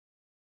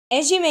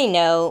As you may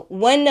know,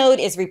 OneNote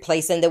is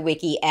replacing the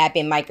Wiki app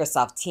in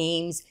Microsoft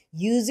Teams.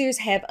 Users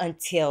have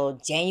until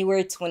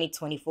January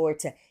 2024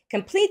 to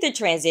complete the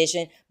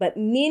transition, but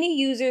many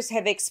users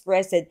have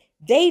expressed that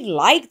they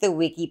like the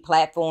Wiki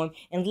platform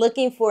and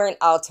looking for an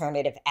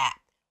alternative app.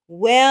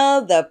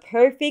 Well, the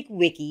perfect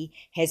Wiki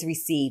has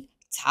received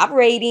top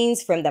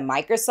ratings from the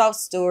Microsoft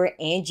Store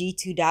and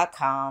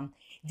G2.com.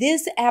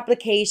 This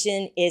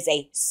application is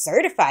a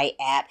certified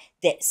app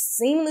that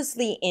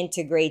seamlessly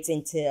integrates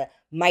into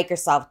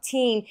Microsoft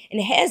Teams and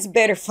has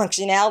better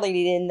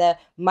functionality than the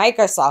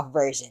Microsoft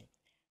version.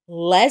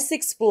 Let's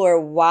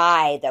explore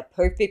why the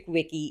perfect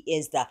wiki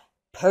is the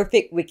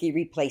perfect wiki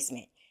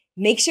replacement.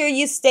 Make sure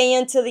you stay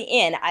until the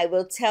end. I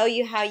will tell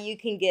you how you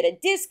can get a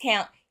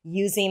discount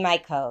using my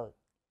code.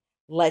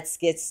 Let's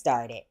get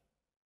started.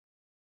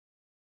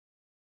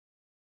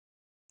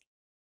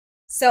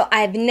 So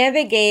I've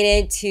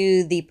navigated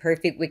to the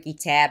Perfect Wiki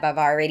tab I've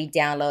already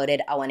downloaded.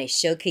 I want to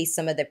showcase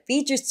some of the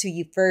features to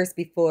you first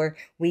before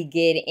we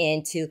get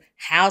into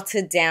how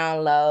to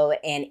download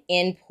and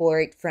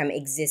import from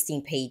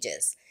existing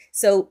pages.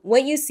 So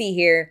what you see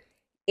here,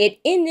 it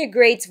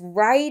integrates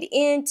right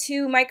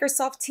into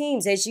Microsoft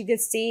Teams. As you can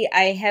see,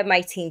 I have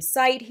my team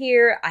site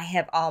here. I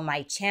have all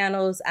my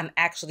channels. I'm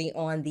actually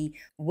on the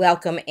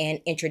welcome and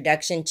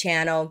introduction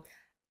channel.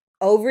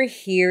 Over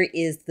here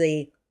is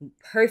the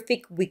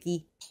Perfect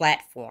Wiki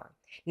platform.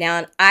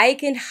 Now, I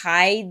can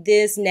hide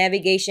this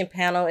navigation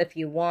panel if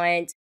you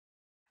want.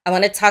 I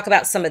want to talk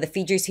about some of the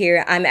features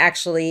here. I'm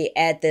actually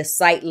at the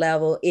site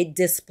level. It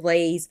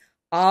displays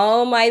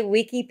all my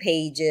wiki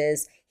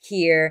pages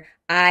here.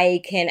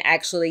 I can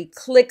actually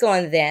click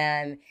on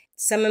them.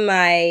 Some of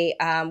my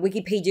wiki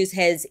pages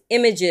has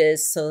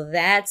images, so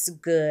that's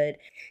good.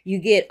 You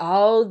get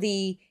all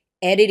the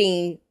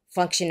editing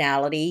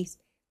functionalities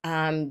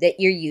that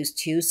you're used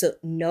to, so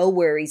no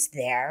worries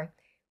there.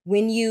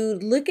 When you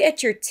look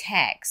at your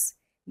text,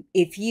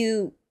 if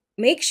you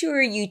make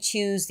sure you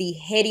choose the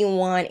heading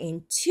 1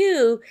 and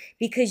 2,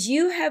 because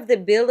you have the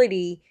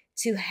ability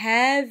to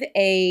have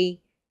a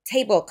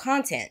table of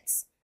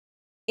contents.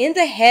 In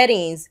the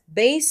headings,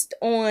 based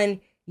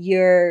on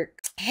your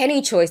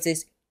heading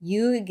choices,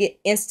 you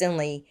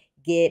instantly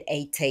get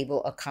a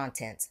table of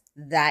contents.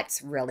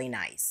 That's really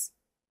nice.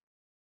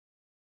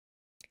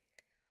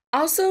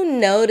 Also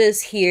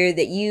notice here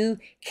that you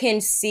can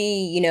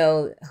see,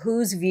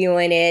 who's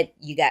viewing it.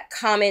 You got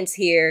comments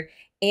here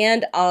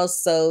and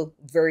also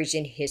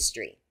version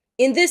history.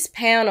 In this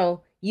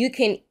panel, you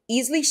can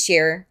easily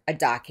share a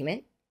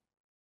document.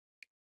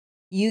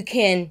 You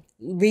can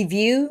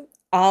review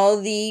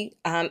all the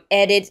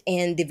edits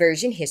and the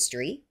version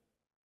history.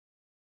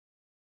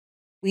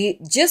 We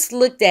just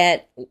looked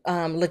at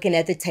looking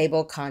at the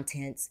table of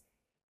contents.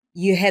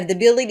 You have the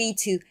ability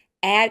to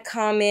add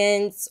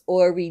comments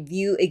or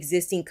review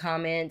existing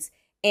comments.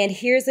 And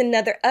here's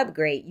another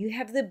upgrade. You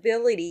have the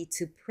ability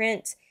to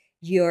print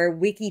your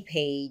wiki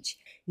page.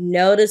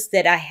 Notice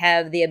that I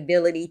have the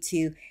ability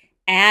to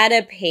add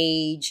a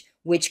page,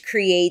 which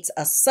creates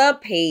a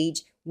subpage,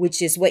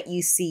 which is what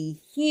you see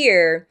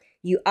here.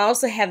 You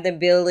also have the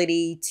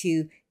ability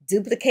to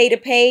duplicate a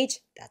page.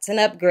 That's an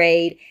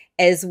upgrade,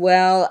 as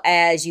well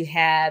as you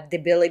have the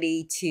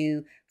ability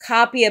to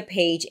copy a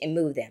page and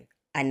move them.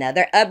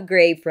 Another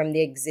upgrade from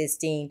the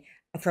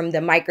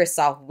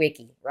Microsoft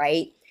Wiki,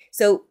 right?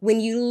 So when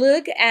you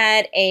look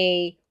at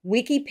a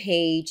wiki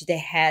page that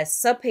has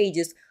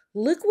subpages,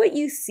 look what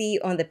you see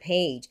on the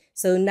page.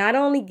 So not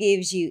only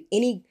gives you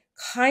any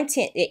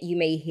content that you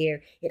may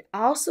hear, it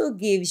also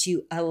gives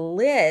you a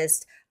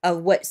list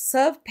of what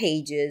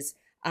subpages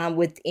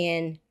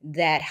within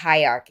that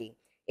hierarchy.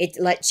 It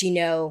lets you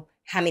know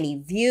how many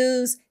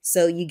views,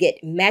 so you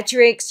get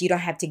metrics. You don't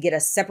have to get a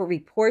separate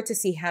report to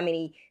see how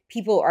many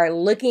people are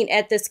looking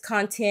at this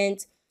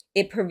content.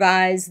 It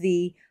provides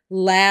the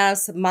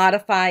last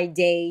modified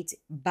date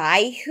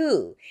by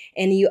who,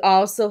 and you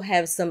also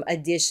have some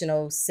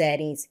additional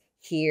settings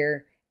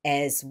here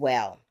as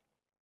well.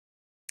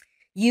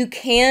 You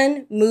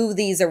can move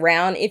these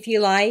around if you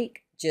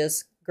like.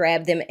 Just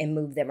grab them and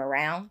move them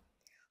around.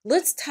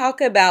 Let's talk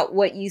about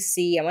what you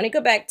see. I want to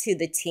go back to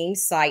the team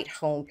site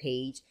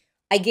homepage.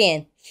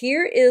 Again,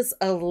 here is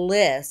a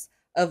list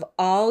of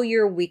all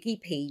your wiki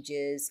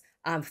pages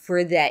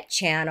for that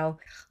channel.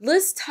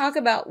 Let's talk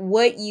about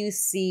what you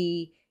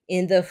see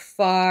in the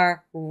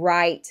far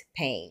right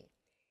pane.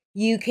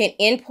 You can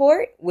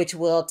import, which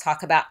we'll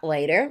talk about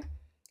later.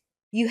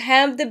 You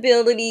have the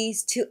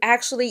abilities to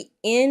actually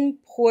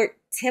import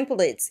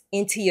templates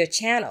into your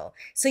channel.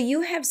 So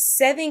you have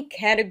 7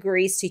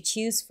 categories to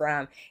choose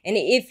from. And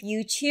if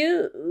you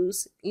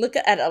choose, look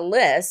at a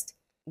list,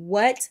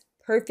 what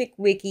Perfect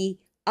Wiki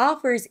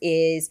offers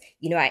is,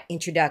 an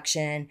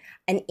introduction,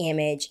 an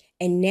image,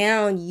 and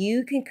now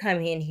you can come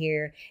in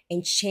here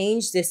and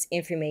change this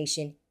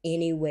information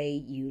any way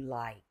you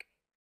like.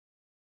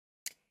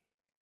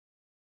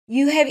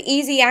 You have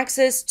easy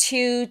access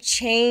to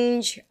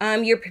change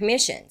your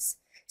permissions.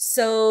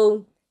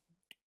 So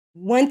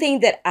one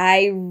thing that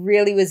I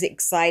really was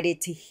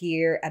excited to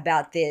hear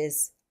about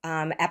this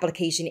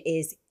application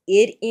is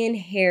it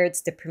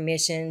inherits the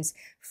permissions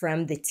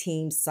from the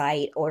team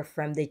site or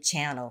from the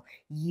channel.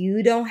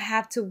 You don't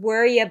have to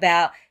worry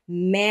about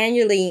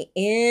manually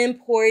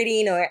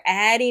importing or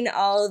adding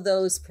all of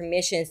those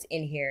permissions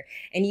in here.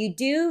 And you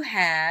do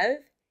have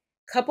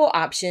a couple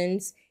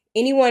options,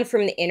 anyone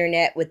from the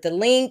internet with the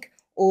link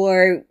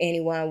or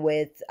anyone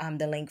with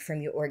the link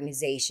from your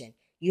organization.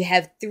 You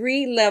have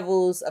 3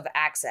 levels of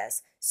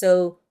access.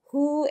 So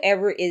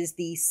whoever is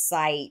the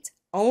site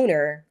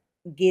owner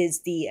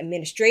gives the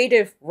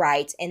administrative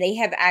rights and they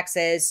have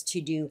access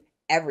to do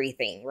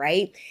everything,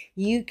 right?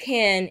 You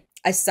can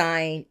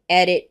assign,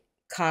 edit,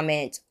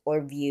 comment, or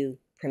view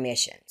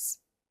permissions.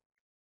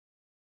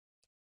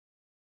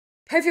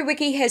 Perfect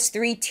Wiki has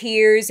 3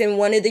 tiers, and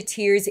one of the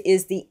tiers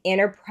is the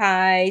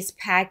enterprise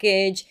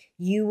package.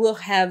 You will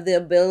have the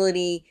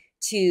ability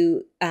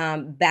to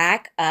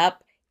back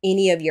up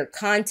any of your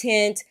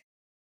content.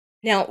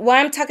 Now,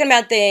 while I'm talking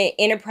about the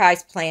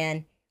enterprise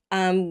plan,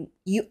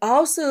 you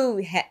also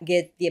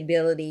get the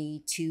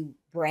ability to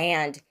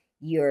brand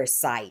your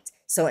site.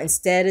 So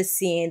instead of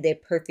seeing the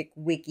Perfect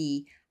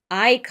Wiki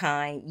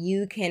icon,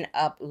 you can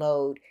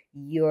upload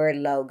your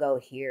logo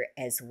here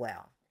as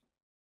well.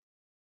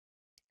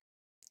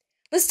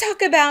 Let's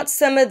talk about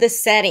some of the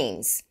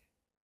settings.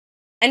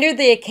 Under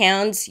the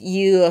accounts,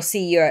 you'll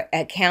see your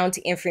account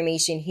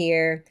information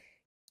here.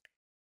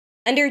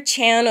 Under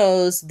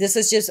channels, this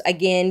is just,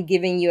 again,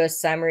 giving you a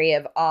summary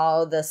of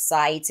all the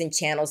sites and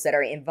channels that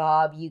are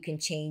involved. You can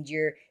change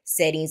your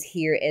settings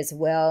here as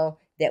well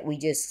that we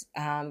just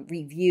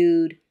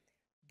reviewed.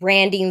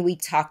 Branding, we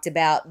talked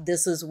about.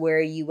 This is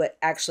where you would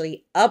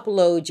actually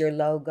upload your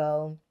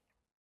logo,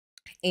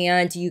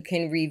 and you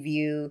can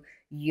review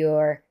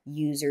your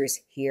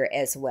users here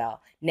as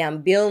well. Now,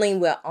 billing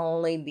will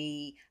only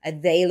be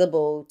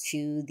available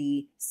to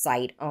the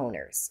site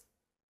owners.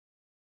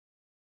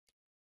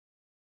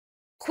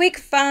 Quick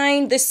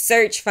find the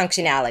search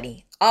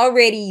functionality.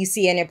 Already you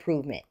see an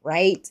improvement,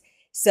 right?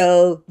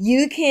 So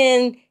you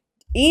can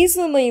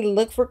easily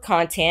look for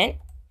content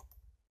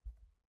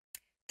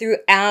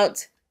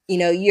throughout,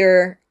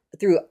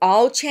 through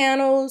all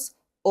channels,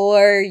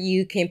 or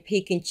you can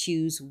pick and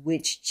choose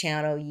which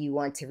channel you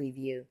want to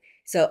review.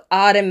 So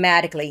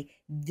automatically,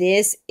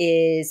 this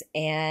is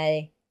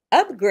an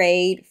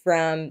upgrade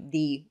from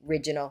the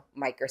original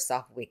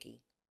Microsoft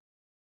Wiki.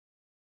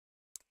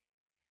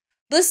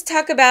 Let's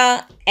talk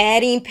about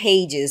adding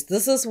pages.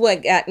 This is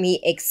what got me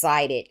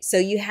excited. So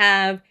you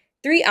have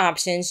 3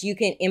 options. You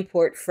can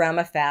import from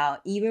a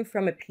file, even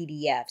from a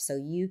PDF. So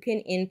you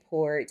can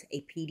import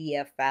a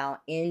PDF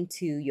file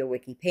into your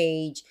wiki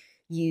page.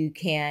 You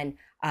can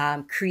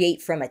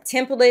create from a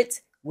template,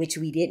 which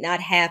we did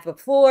not have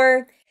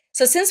before.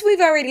 So since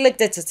we've already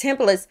looked at the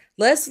templates,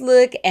 let's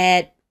look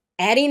at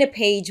adding a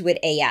page with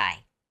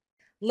AI.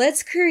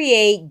 Let's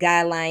create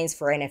guidelines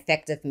for an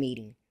effective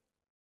meeting.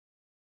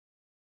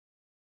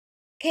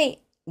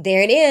 Okay,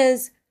 there it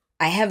is.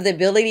 I have the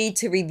ability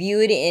to review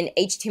it in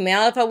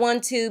HTML if I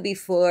want to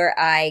before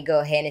I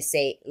go ahead and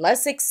say,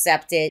 let's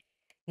accept it.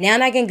 Now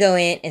I can go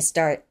in and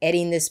start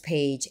editing this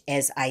page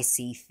as I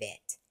see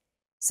fit.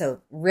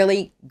 So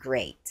really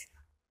great.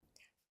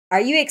 Are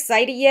you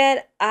excited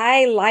yet?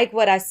 I like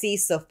what I see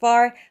so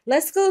far.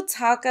 Let's go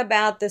talk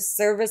about the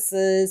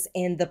services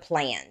and the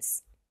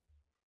plans.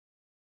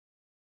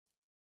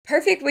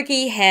 Perfect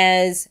Wiki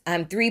has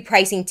 3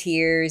 pricing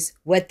tiers,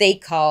 what they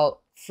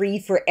call free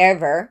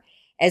forever,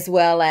 as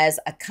well as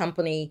a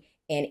company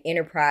and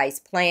enterprise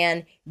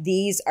plan.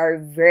 These are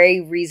very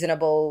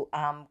reasonable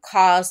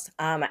costs.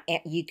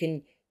 You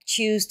can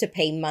choose to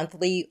pay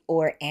monthly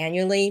or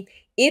annually.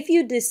 If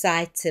you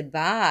decide to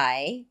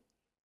buy,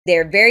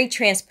 they're very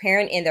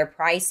transparent in their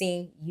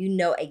pricing. You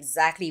know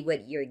exactly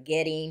what you're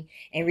getting.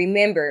 And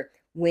remember,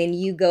 when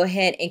you go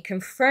ahead and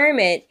confirm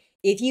it,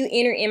 if you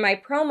enter in my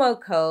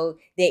promo code,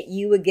 that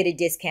you would get a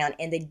discount,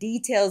 and the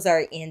details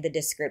are in the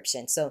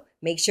description. So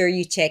make sure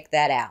you check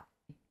that out.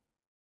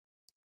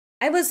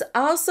 I was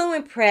also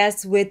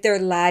impressed with their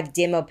live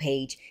demo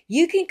page.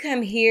 You can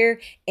come here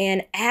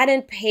and add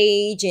a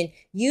page and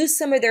use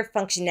some of their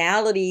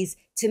functionalities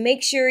to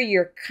make sure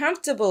you're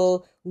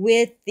comfortable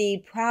with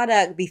the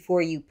product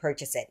before you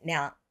purchase it.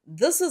 Now,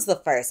 this is the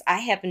first. I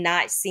have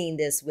not seen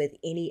this with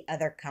any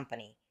other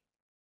company.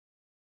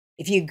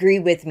 If you agree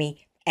with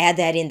me, add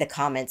that in the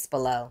comments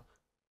below.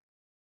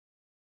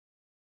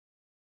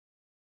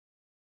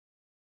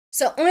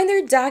 So on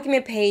their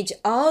document page,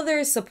 all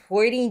their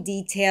supporting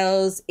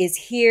details is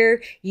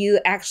here.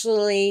 You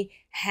actually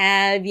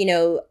have,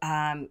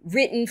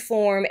 written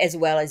form as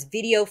well as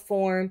video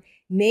form.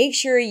 Make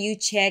sure you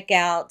check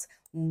out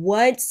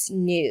what's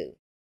new.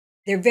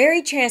 They're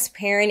very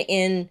transparent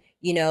in,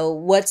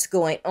 what's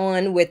going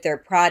on with their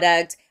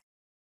product.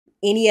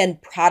 Any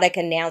product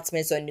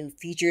announcements or new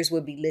features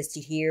will be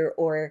listed here,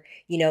 or,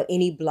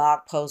 any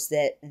blog posts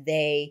that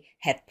they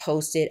have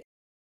posted.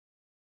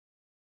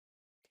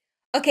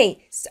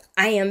 Okay, so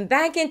I am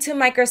back into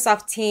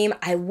Microsoft Teams.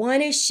 I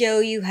want to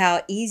show you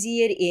how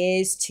easy it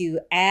is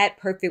to add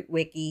Perfect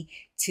Wiki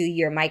to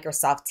your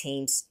Microsoft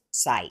Teams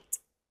site.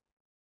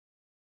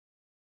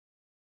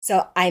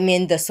 So I'm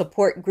in the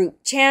support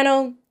group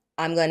channel.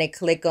 I'm going to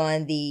click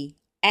on the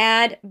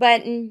add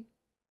button.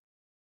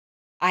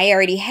 I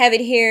already have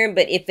it here,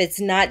 but if it's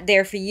not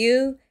there for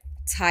you,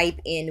 type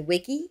in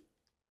wiki,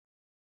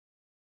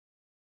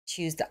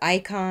 choose the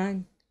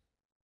icon,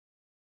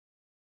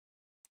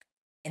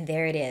 and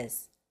there it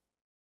is.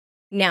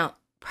 Now,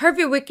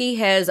 Perfect Wiki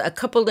has a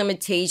couple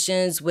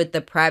limitations with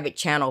the private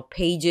channel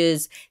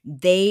pages.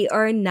 They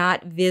are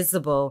not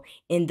visible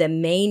in the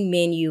main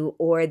menu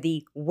or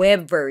the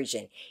web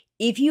version.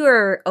 If you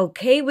are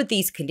okay with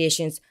these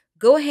conditions,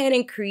 go ahead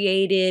and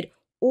create it,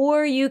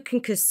 or you can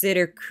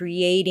consider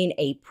creating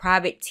a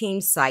private team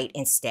site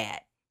instead.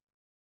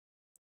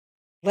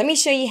 Let me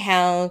show you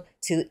how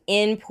to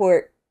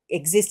import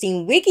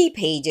existing wiki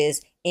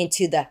pages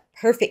into the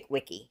Perfect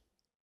Wiki.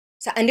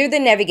 So under the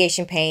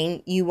navigation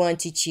pane, you want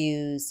to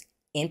choose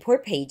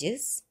Import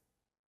Pages.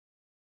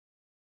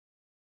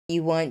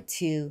 You want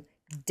to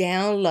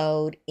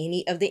download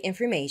any of the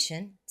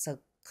information. So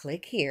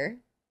click here.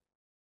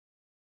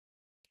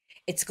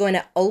 It's going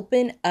to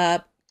open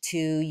up to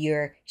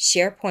your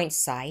SharePoint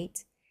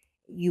site.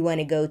 You want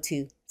to go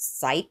to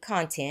Site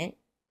Content,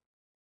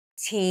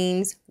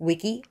 Teams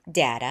Wiki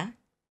Data,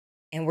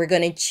 and we're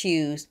going to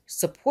choose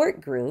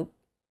Support Group.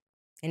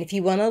 And if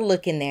you want to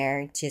look in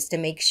there just to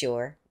make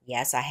sure,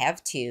 yes, I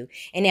have two.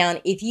 And now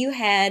if you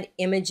had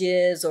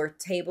images or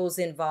tables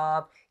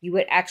involved, you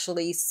would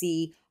actually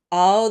see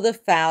all the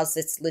files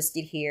that's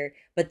listed here.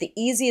 But the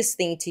easiest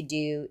thing to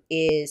do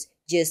is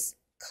just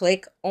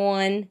click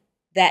on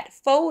that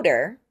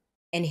folder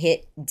and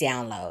hit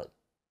download.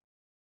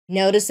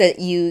 Notice that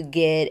you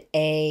get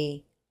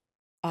a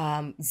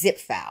zip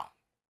file.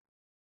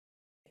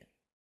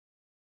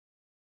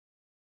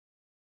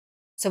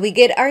 So we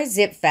get our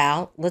zip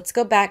file. Let's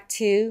go back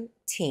to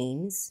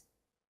Teams.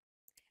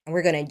 And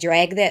we're going to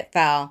drag that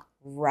file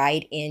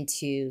right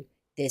into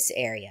this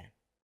area.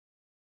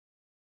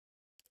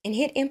 And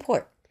hit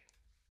import.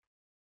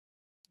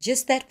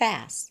 Just that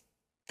fast.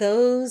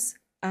 Those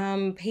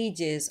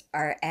pages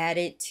are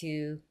added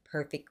to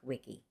Perfect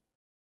Wiki.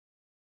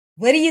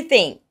 What do you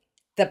think?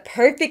 The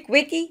Perfect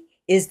Wiki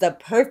is the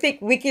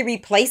perfect wiki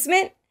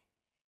replacement?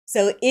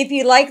 So if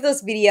you like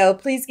this video,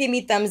 please give me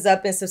a thumbs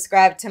up and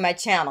subscribe to my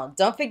channel.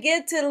 Don't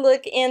forget to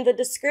look in the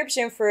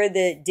description for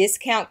the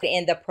discount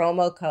and the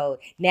promo code.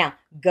 Now,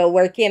 go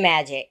work your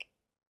magic.